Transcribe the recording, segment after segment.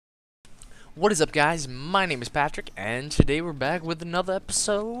What is up, guys? My name is Patrick, and today we're back with another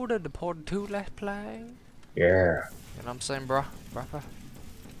episode of the Portal 2 Let's Play. Yeah. You know what I'm saying, bruh? Bruh?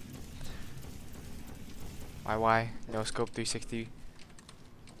 Why? No scope 360.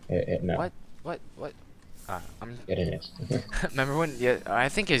 No. What? I'm. It is. Remember when? Yeah, I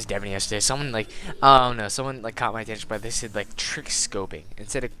think it was Devin yesterday. Someone like, oh no, someone like caught my attention, but they said like trick scoping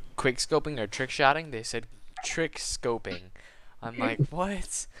instead of quick scoping or trick shotting. They said trick scoping. I'm like,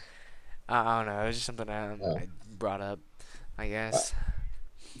 what? I don't know. It was just something Oh, I brought up, I wow. guess.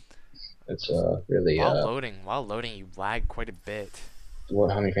 It's really While loading, you lag quite a bit.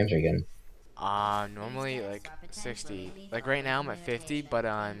 what? How many frames are you getting? Normally like 60. Like right now I'm at 50, but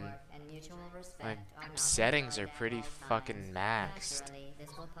my settings are pretty fucking maxed.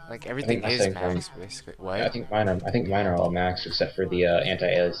 Like I think everything my is settings are. maxed basically. Yeah, What? I think mine are all max except for the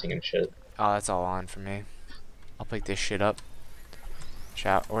anti-aliasing and shit. Oh, that's all on for me. I'll pick this shit up.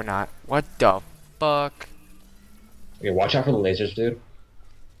 Shout or not. What the fuck? Okay, watch out for the lasers, dude.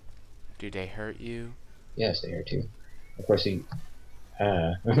 Do they hurt you? Yes, they are too. Of course he.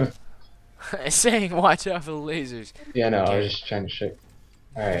 Uh. Saying watch out for the lasers. Yeah, no, I was Okay. just trying to check.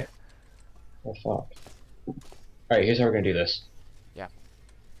 All right. Oh fuck. All right, here's how we're gonna do this. Yeah.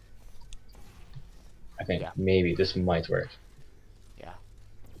 I think Yeah. maybe this might work. Yeah.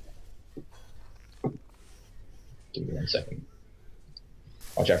 Give me 1 second.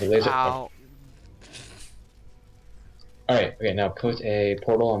 Watch out for the laser. Ow. Alright, okay, now put a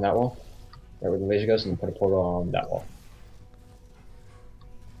portal on that wall. Right where the laser goes, and put a portal on that wall.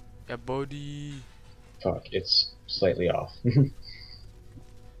 Yeah, buddy. Fuck, it's slightly off. I'm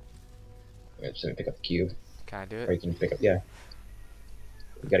just gonna pick up the cube. Can I do Or it? you can pick up, yeah.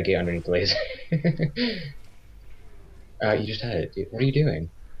 You gotta get underneath the laser. You just had it, dude. What are you doing?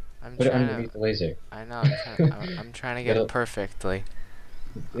 I'm Put it trying to. underneath the laser. I know. I'm trying to get it perfectly.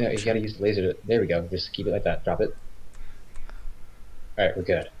 Yeah, you gotta use the laser to, there we go. Just keep it like that. Drop it. Alright, we're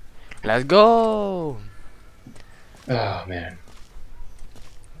good. Let's go. Oh, man.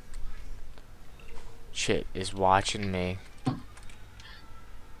 Shit is watching me.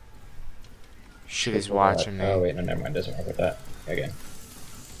 Shit is watching me. Oh, wait, no, never mind. Doesn't work with that. Again.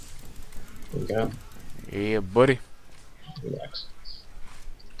 Here we go. Yeah, buddy. Relax.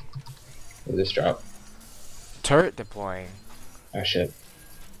 Will this drop? Turret deploying. Oh, shit.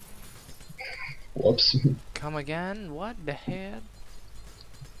 Whoops. Come again? What the hell?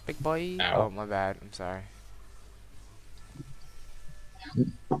 Big boy. Ow. Oh, my bad. I'm sorry.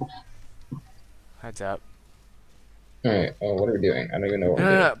 Heads up. Alright, oh, what are we doing? I don't even know what No,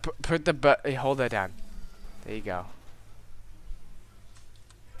 we're no, doing. no. Put the hold that down. There you go.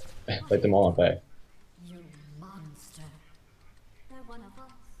 Light them all on fire. You monster. They're one of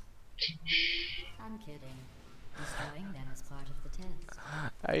us. I'm kidding. Destroying them is part of the test.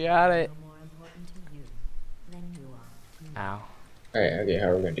 I got it. No more important to you than you are. Ow. Alright, okay, how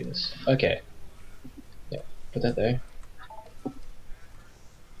are we gonna do this? Okay. Yeah, put that there.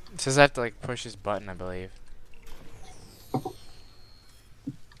 It says I have to like push this button, I believe. Alright,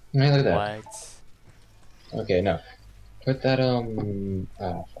 look at that. What? Okay, no. Put that,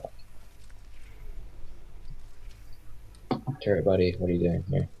 fuck. Turret buddy, what are you doing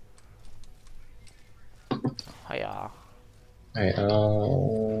here? Hiya.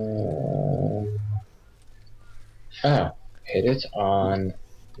 Alright, hit it on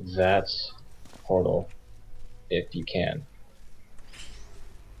that portal, if you can.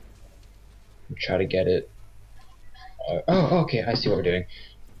 Try to get it. Oh, okay, I see what we're doing.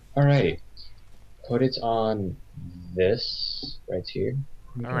 Alrighty. Put it on this, right here.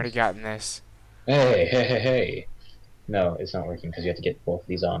 I've already gotten this. Hey. No, it's not working because you have to get both of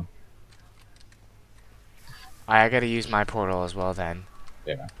these on. I gotta use my portal as well then.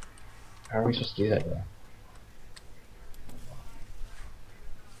 Yeah. How are we supposed to do that though?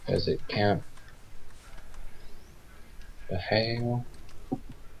 Because it can't. The hell?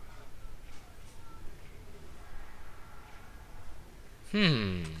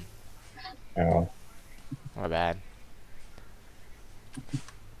 Oh. My bad.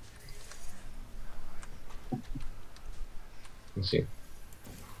 Let's see.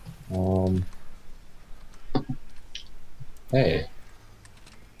 Hey.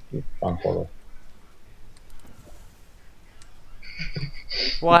 Wrong portal.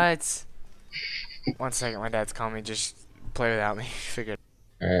 What? 1 second, my dad's calling me. Just play without me. Figure.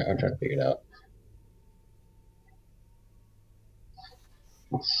 Alright, I'm trying to figure it out.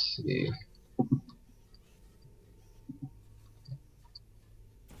 Let's see.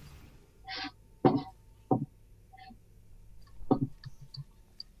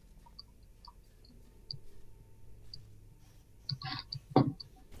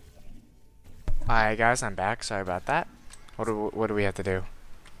 Alright guys, I'm back. Sorry about that. What do we have to do?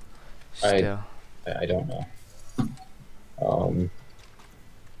 I- Still. I don't know.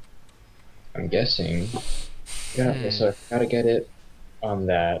 I'm guessing. Yeah, so I gotta get it on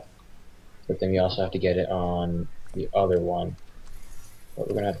that, but then we also have to get it on the other one. What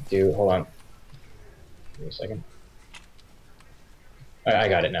we're gonna have to do? Hold on. Give me a second. I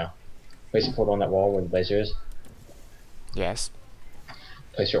got it now. Place a portal on that wall where the laser is. Yes.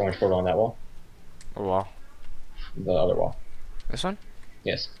 Place your orange portal on that wall. A wall. The other wall. This one?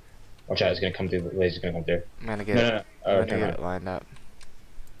 Yes. Watch out, it's gonna come through. The laser's gonna come through. I'm gonna get No, it. no, no. I'm Oh, gonna turn get around. it lined up.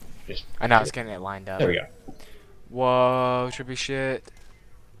 Just. I know I was getting it lined up. There we go. Whoa, trippy shit.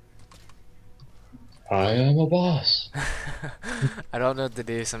 I am a boss. I don't know what to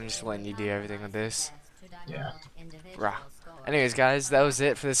do, so I'm just letting you do everything with this. Yeah. Rah. Anyways, guys, that was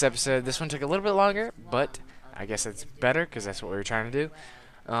it for this episode. This one took a little bit longer, but I guess it's better because that's what we were trying to do.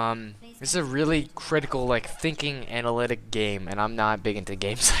 This is a really critical, like, thinking, analytic game, and I'm not big into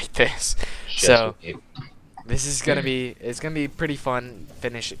games like this. So this is gonna be pretty fun.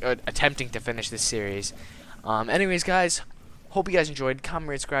 Attempting to finish this series. Anyways, guys, hope you guys enjoyed. Comment,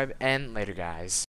 rate, subscribe, and later, guys.